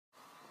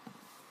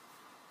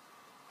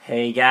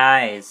Hey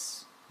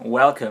guys,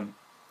 welcome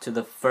to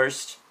the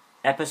first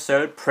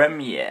episode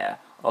premiere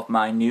of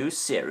my new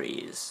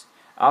series.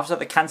 After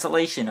the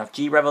cancellation of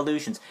G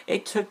Revolutions,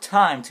 it took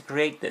time to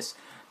create this,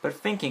 but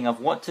thinking of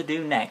what to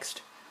do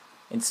next.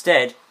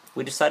 Instead,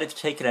 we decided to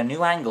take it a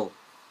new angle.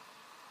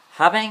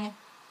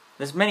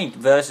 There's many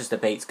versus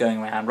debates going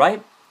around,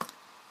 right?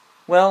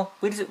 Well,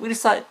 I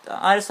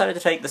decided to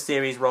take the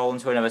series role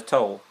into another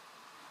toll.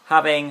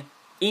 Having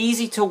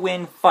easy to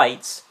win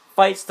fights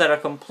that are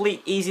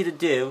complete easy to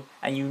do,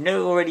 and you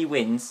know already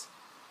wins,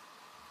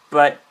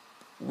 but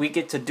we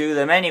get to do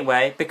them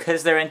anyway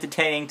because they're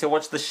entertaining to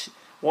watch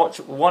watch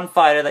one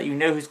fighter that you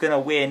know who's gonna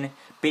win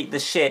beat the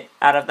shit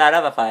out of that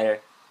other fighter.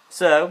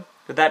 So,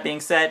 with that being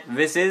said,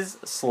 this is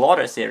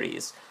Slaughter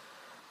Series.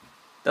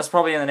 That's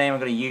probably the name I'm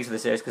going to use for the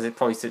series because it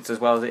probably sits as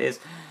well as it is.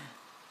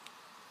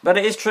 But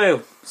it is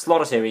true,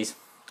 Slaughter Series.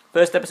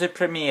 First episode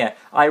premiere.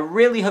 I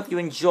really hope you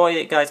enjoy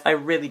it, guys. I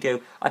really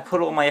do. I put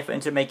all my effort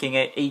into making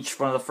each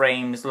one of the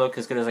frames look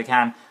as good as I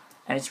can.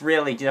 And it's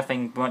really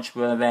nothing much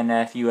more than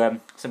a few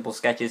simple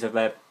sketches of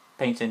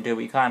paint and do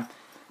what you can.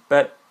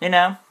 But, you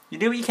know, you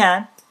do what you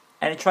can,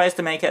 and it tries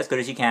to make it as good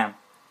as you can.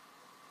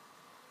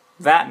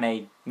 That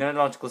made no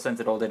logical sense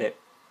at all, did it?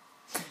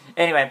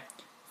 Anyway,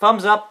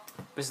 thumbs up.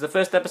 This is the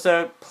first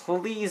episode.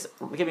 Please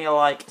give me a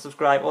like,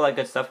 subscribe, all that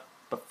good stuff.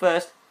 But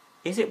first,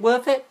 is it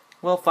worth it?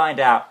 We'll find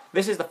out.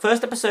 This is the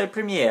first episode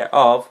premiere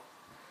of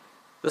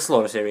the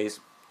Slaughter Series.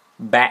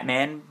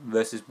 Batman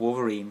vs.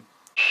 Wolverine.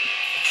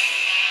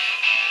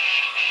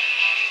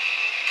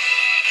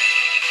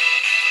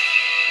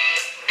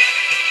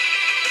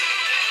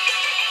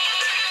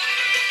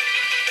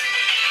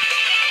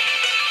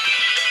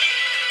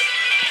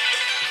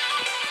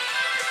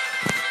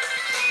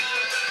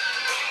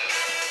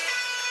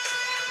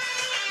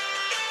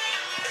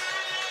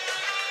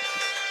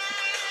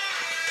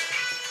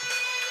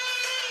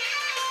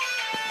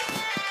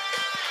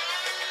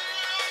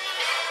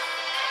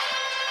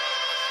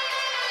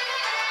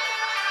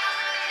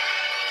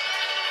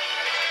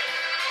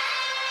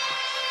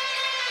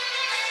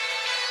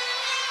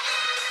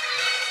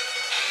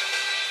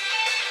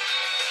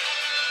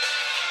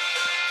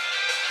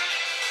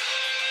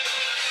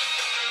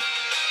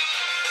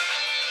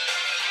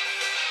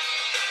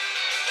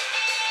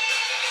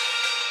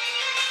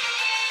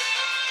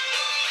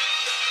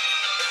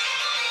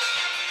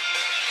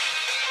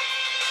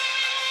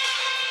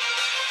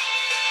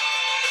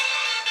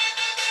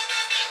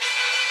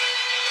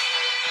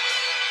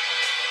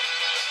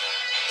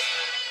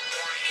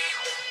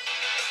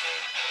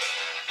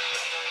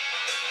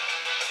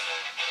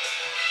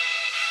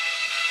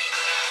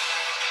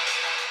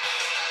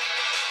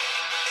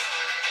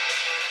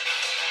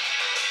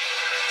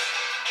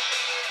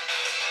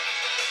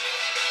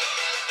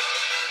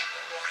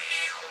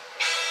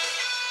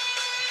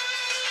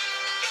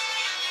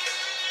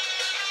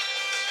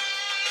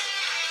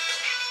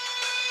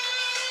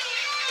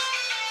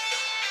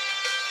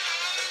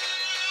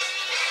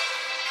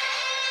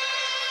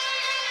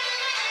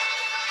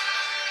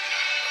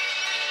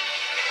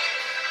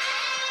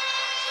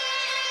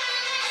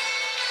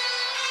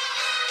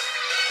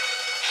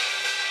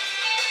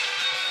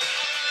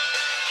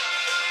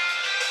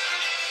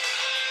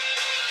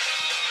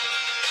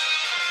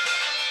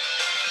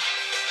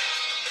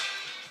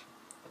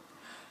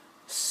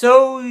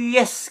 So,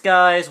 yes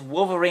guys,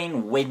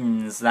 Wolverine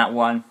wins that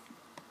one.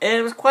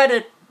 It was quite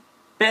a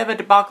bit of a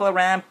debacle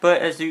around,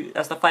 but as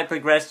the fight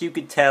progressed, you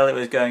could tell it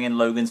was going in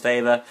Logan's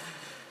favour.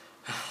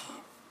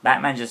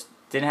 Batman just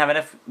didn't have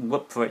enough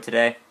whoop for it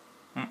today.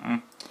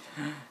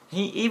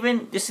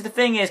 You see, the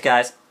thing is,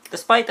 guys,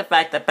 despite the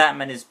fact that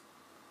Batman is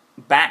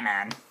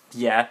Batman,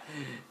 yeah,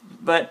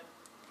 but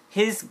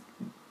his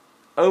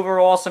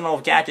overall arsenal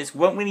of gadgets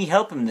won't really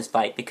help him in this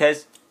fight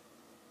because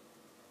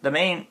the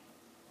main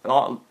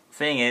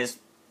thing is,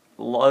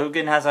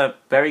 Logan has a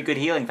very good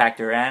healing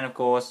factor, and of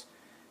course,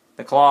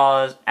 the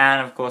claws,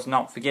 and of course,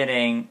 not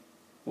forgetting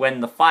when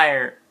the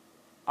fire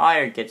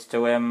gets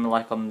to him,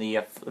 like on the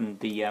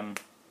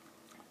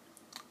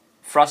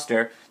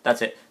thruster.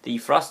 That's it, the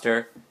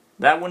thruster.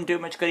 That wouldn't do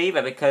much good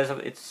either because of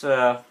because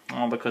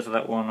of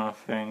that one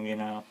thing, you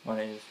know what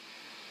it is.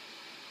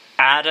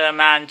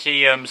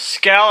 Adamantium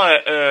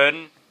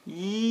skeleton.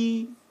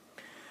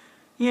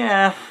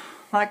 Yeah,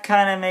 that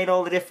kind of made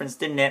all the difference,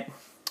 didn't it?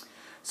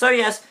 So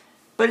yes,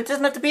 but it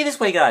doesn't have to be this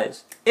way,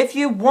 guys. If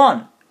you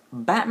want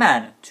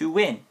Batman to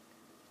win,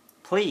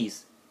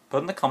 please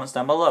put in the comments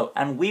down below,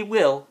 and we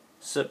will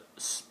Slaughter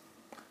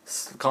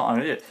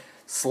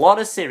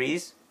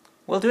Series.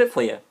 We'll do it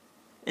for you.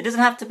 It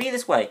doesn't have to be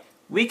this way.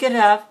 We could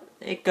have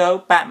it go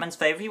Batman's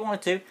favour if you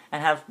wanted to,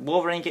 and have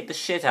Wolverine get the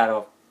shit out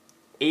of.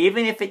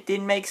 Even if it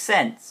didn't make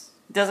sense,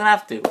 it doesn't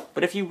have to.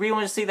 But if you really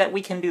want to see that,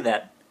 we can do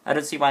that. I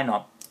don't see why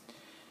not.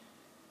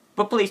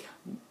 But please,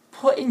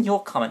 put in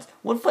your comments,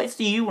 what fights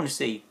do you want to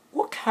see?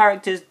 What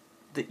characters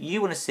that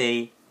you want to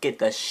see get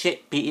the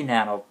shit beaten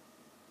out of?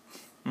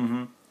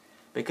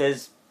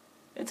 Because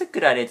it's a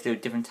good idea to do a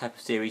different type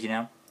of series, you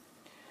know?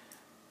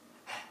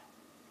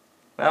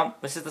 Well,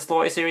 this is the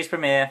Slaughter Series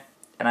premiere,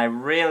 and I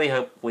really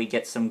hope we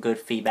get some good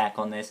feedback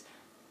on this.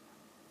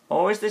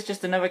 Or is this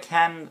just another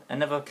can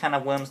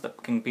of worms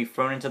that can be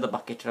thrown into the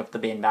bucket of the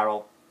bin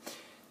barrel?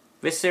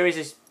 This series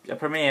is a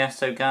premiere,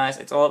 so guys,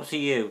 it's all up to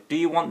you. Do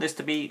you want this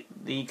to be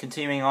the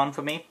continuing on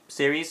for me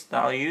series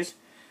that I'll use?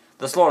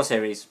 The Slaughter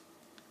series.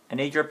 I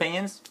need your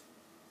opinions.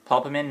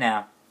 Pop them in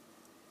now.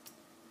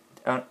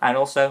 And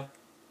also,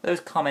 those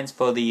comments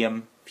for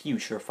the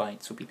future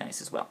fights would be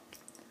nice as well.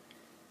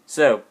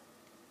 So,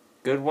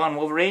 good one,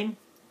 Wolverine.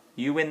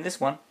 You win this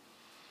one.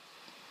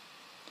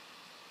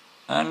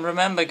 And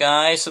remember,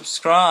 guys,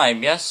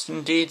 subscribe. Yes,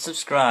 indeed,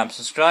 subscribe.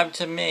 Subscribe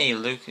to me,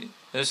 Luke,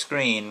 the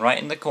screen, right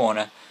in the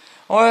corner.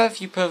 Or if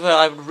you prefer,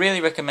 I would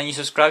really recommend you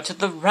subscribe to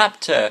the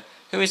Raptor,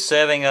 who is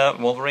serving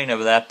Wolverine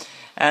over there.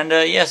 And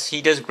yes,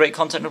 he does great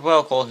content as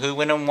well called Who,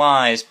 When and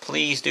Whys.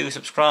 Please do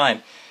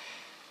subscribe.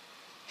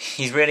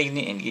 He's really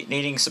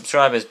needing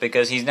subscribers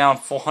because he's now on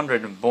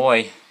 400, and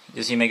boy,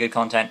 does he make good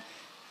content.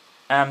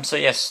 So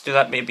yes, do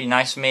that, it'd be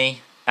nice for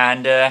me.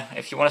 And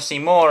if you want to see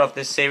more of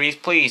this series,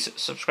 please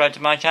subscribe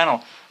to my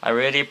channel. I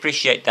really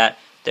appreciate that.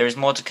 There is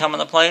more to come on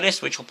the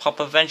playlist, which will pop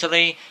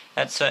eventually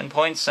at certain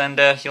points, and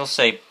you'll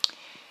see.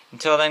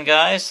 Until then,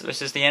 guys,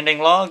 this is the ending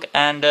log,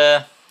 and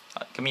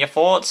give me your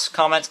thoughts,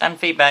 comments, and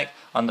feedback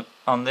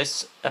on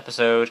this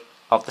episode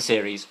of the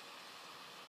series.